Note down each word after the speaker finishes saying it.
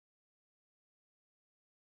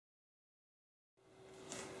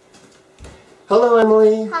Hello,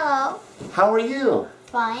 Emily. Hello. How are you?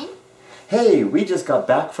 Fine. Hey, we just got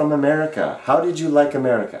back from America. How did you like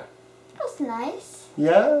America? It was nice.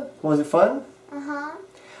 Yeah? Was it fun? Uh-huh.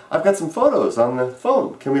 I've got some photos on the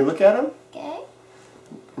phone. Can we look at them? Okay.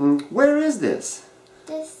 Where is this?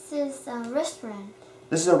 This is a restaurant.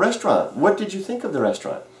 This is a restaurant. What did you think of the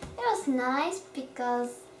restaurant? It was nice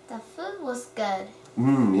because the food was good.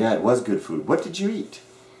 Yeah, it was good food. What did you eat?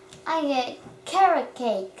 I ate carrot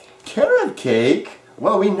cake. Carrot cake?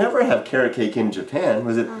 Well, we never have carrot cake in Japan.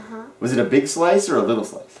 Was it a big slice or a little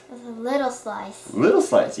slice? It was a little slice. Little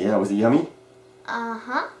slice, yeah. Was it yummy?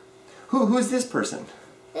 Uh-huh. Who's this person?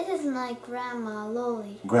 This is my grandma,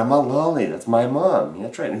 Lolly. Grandma Lolly, that's my mom. Yeah,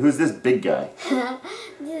 that's right. And who's this big guy?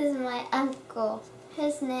 This is my uncle.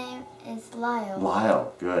 His name is Lyle.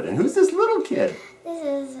 Lyle, good. And who's this little kid? This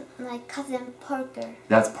is my cousin Parker.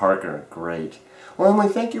 That's Parker, great. Well, Emily,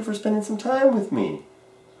 thank you for spending some time with me.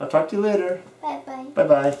 I'll talk to you later. Bye-bye.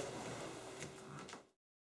 Bye-bye.